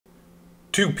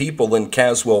Two people in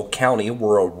Caswell County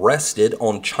were arrested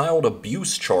on child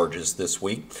abuse charges this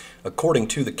week. According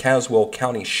to the Caswell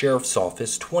County Sheriff's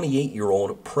Office,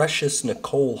 28-year-old Precious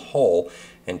Nicole Hall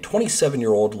and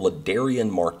 27-year-old Ladarian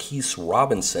Marquise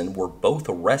Robinson were both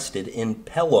arrested in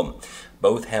Pelham.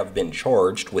 Both have been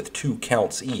charged with 2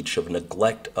 counts each of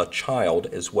neglect a child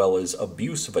as well as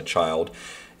abuse of a child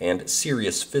and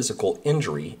serious physical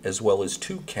injury, as well as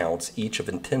 2 counts each of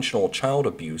intentional child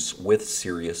abuse with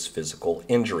serious physical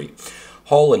injury.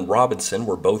 Hall and Robinson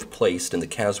were both placed in the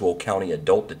Caswell County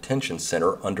Adult Detention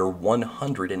Center under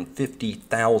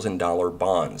 $150,000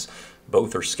 bonds.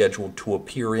 Both are scheduled to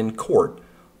appear in court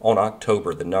on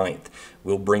October the 9th.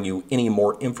 We'll bring you any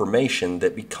more information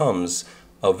that becomes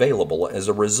available as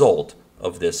a result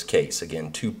of this case.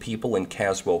 Again, 2 people in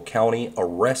Caswell County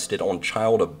arrested on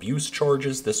child abuse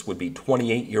charges. This would be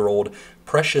 28-year-old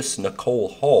Precious Nicole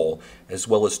Hall as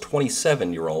well as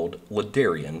 27-year-old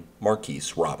Ladarian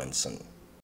Marquise Robinson.